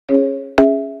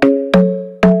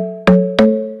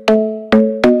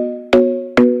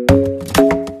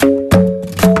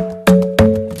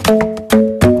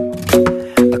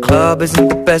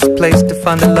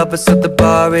above us, so the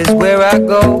bar is where I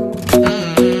go.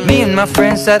 Me and my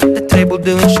friends sat at the table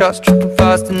doing shots, tripping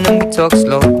fast, and then we talk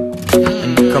slow.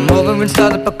 And you come over and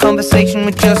start up a conversation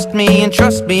with just me, and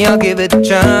trust me, I'll give it a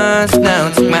chance.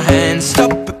 Now take my hand,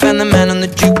 stop it, and the man on the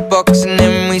jukebox, and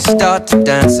then we start to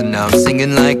dance. And now I'm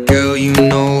singing like, girl, you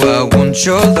know I want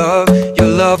your love. Your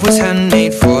love was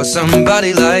handmade for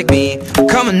somebody like me.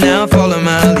 Come on now, follow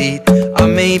my lead. I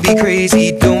may be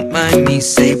crazy, don't mind me.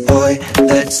 Say, boy,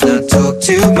 let's not talk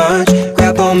too much.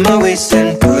 Grab on my waist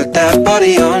and put that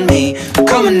body on me.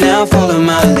 Come on now, follow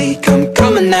my lead.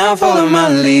 Come on now, follow my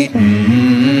lead.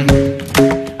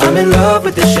 I'm in love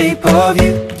with the shape of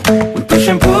you. We push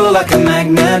and pull like a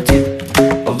magnet do.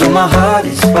 Although my heart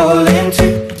is falling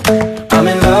too, I'm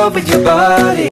in love with your body.